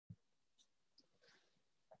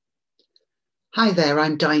Hi there,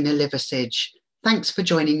 I'm Dinah Liversidge. Thanks for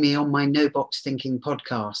joining me on my No Box Thinking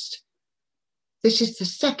podcast. This is the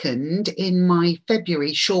second in my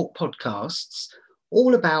February short podcasts,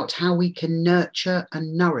 all about how we can nurture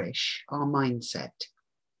and nourish our mindset.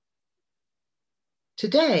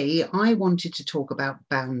 Today, I wanted to talk about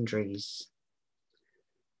boundaries.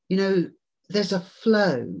 There's a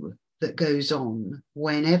flow that goes on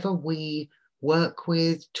whenever we work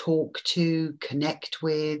with, talk to, connect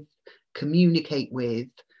with, communicate with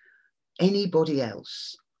anybody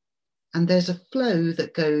else. And there's a flow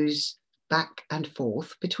that goes back and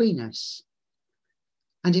forth between us.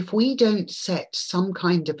 And if we don't set some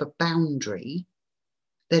kind of a boundary,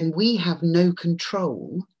 then we have no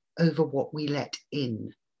control over what we let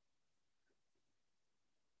in.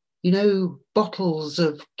 Bottles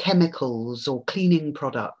of chemicals or cleaning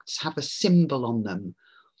products have a symbol on them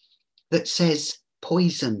that says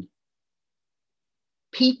poison.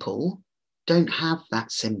 People don't have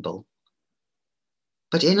that symbol.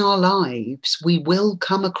 But in our lives, we will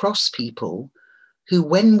come across people who,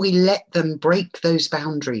 when we let them break those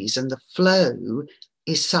boundaries and the flow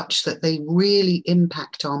is such that they really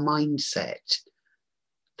impact our mindset,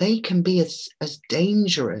 they can be as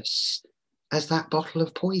dangerous as that bottle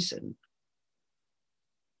of poison.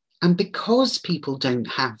 And because people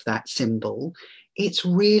don't have that symbol, it's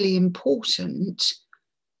really important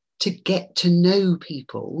to get to know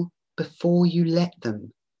people before you let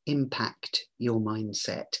them impact your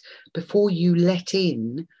mindset, before you let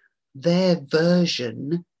in their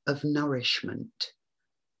version of nourishment.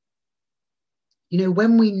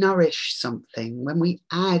 When we nourish something, when we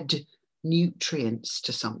add nutrients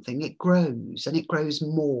to something, it grows and it grows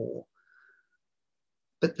more.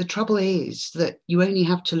 But the trouble is that you only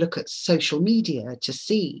have to look at social media to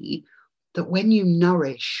see that when you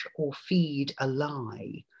nourish or feed a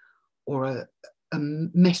lie or a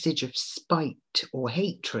message of spite or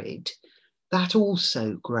hatred, that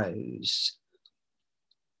also grows.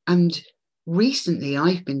 And recently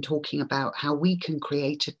I've been talking about how we can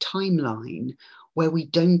create a timeline where we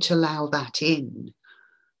don't allow that in.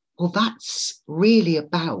 Well, that's really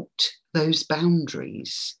about those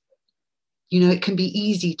boundaries. It can be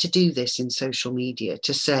easy to do this in social media,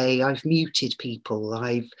 to say, I've muted people,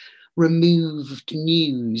 I've removed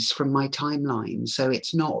news from my timeline, so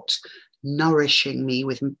it's not nourishing me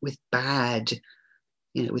with bad,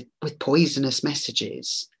 with poisonous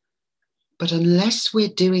messages. But unless we're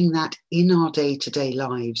doing that in our day-to-day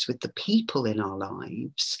lives with the people in our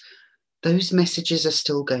lives, those messages are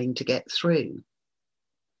still going to get through.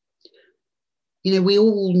 We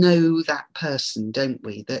all know that person, don't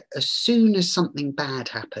we? That as soon as something bad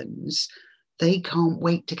happens, they can't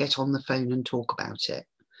wait to get on the phone and talk about it.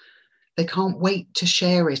 They can't wait to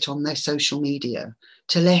share it on their social media,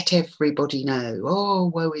 to let everybody know,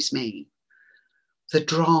 oh, woe is me. The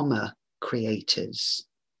drama creators.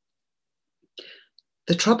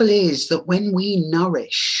 The trouble is that when we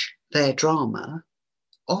nourish their drama,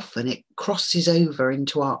 often it crosses over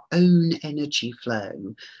into our own energy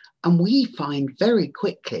flow. And we find very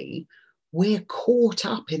quickly we're caught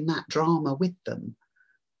up in that drama with them.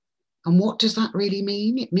 And what does that really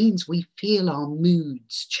mean? It means we feel our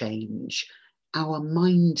moods change, our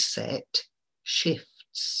mindset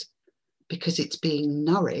shifts, because it's being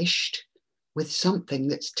nourished with something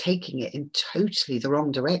that's taking it in totally the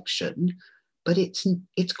wrong direction, but it's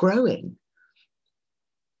growing.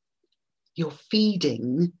 You're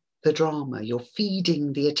feeding the drama, you're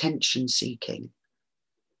feeding the attention seeking.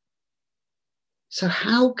 So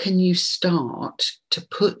how can you start to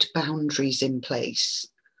put boundaries in place?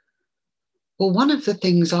 Well, one of the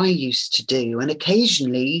things I used to do, and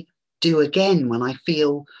occasionally do again when I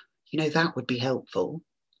feel, that would be helpful,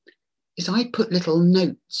 is I put little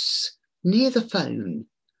notes near the phone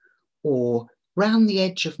or round the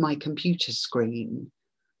edge of my computer screen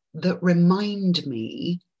that remind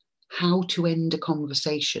me how to end a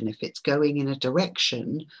conversation if it's going in a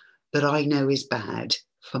direction that I know is bad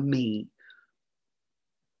for me.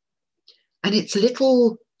 And it's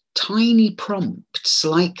little tiny prompts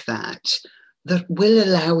like that that will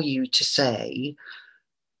allow you to say,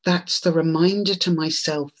 that's the reminder to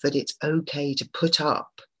myself that it's okay to put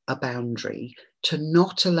up a boundary, to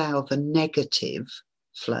not allow the negative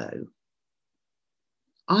flow.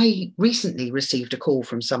 I recently received a call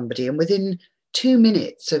from somebody, and within 2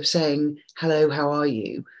 minutes of saying, hello, how are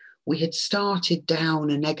you? We had started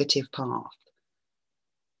down a negative path.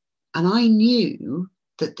 And I knew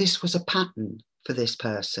that this was a pattern for this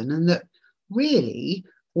person, and that really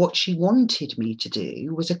what she wanted me to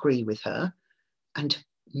do was agree with her and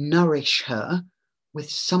nourish her with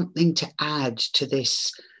something to add to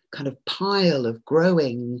this kind of pile of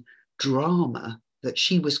growing drama that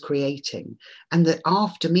she was creating, and that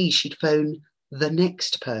after me, she'd phone the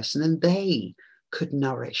next person and they could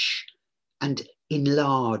nourish and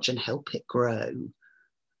enlarge and help it grow.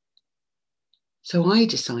 So I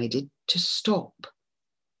decided to stop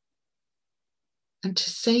and to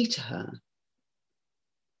say to her,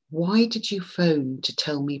 why did you phone to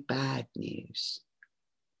tell me bad news?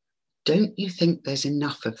 Don't you think there's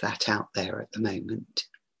enough of that out there at the moment?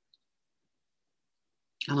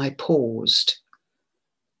 And I paused,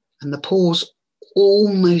 and the pause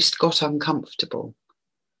almost got uncomfortable.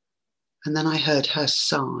 And then I heard her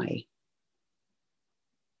sigh.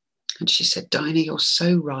 And she said, Dinah, you're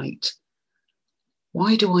so right.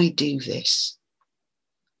 Why do I do this?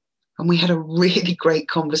 And we had a really great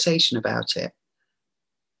conversation about it.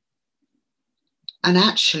 And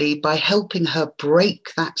actually, by helping her break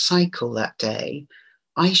that cycle that day,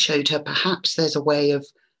 I showed her perhaps there's a way of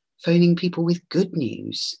phoning people with good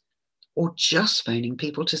news, or just phoning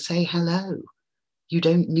people to say hello. You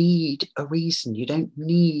don't need a reason. You don't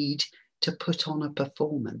need to put on a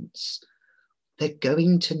performance. They're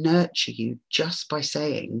going to nurture you just by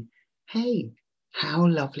saying, hey, how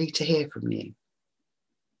lovely to hear from you.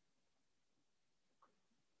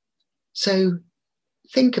 So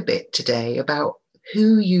think a bit today about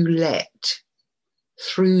who you let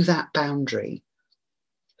through that boundary,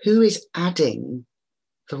 who is adding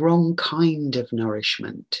the wrong kind of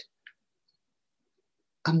nourishment,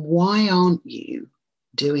 and why aren't you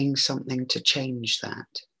doing something to change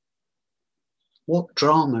that? What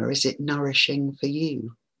drama is it nourishing for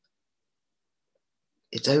you?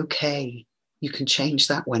 It's okay. You can change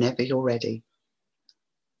that whenever you're ready.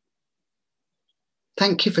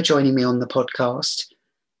 Thank you for joining me on the podcast.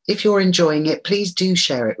 If you're enjoying it, please do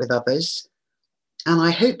share it with others. And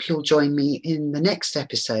I hope you'll join me in the next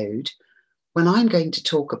episode when I'm going to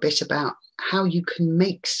talk a bit about how you can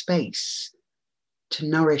make space to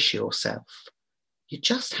nourish yourself. You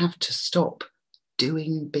just have to stop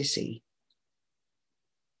doing busy.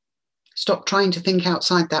 Stop trying to think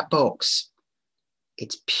outside that box.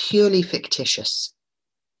 It's purely fictitious.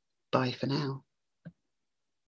 Bye for now.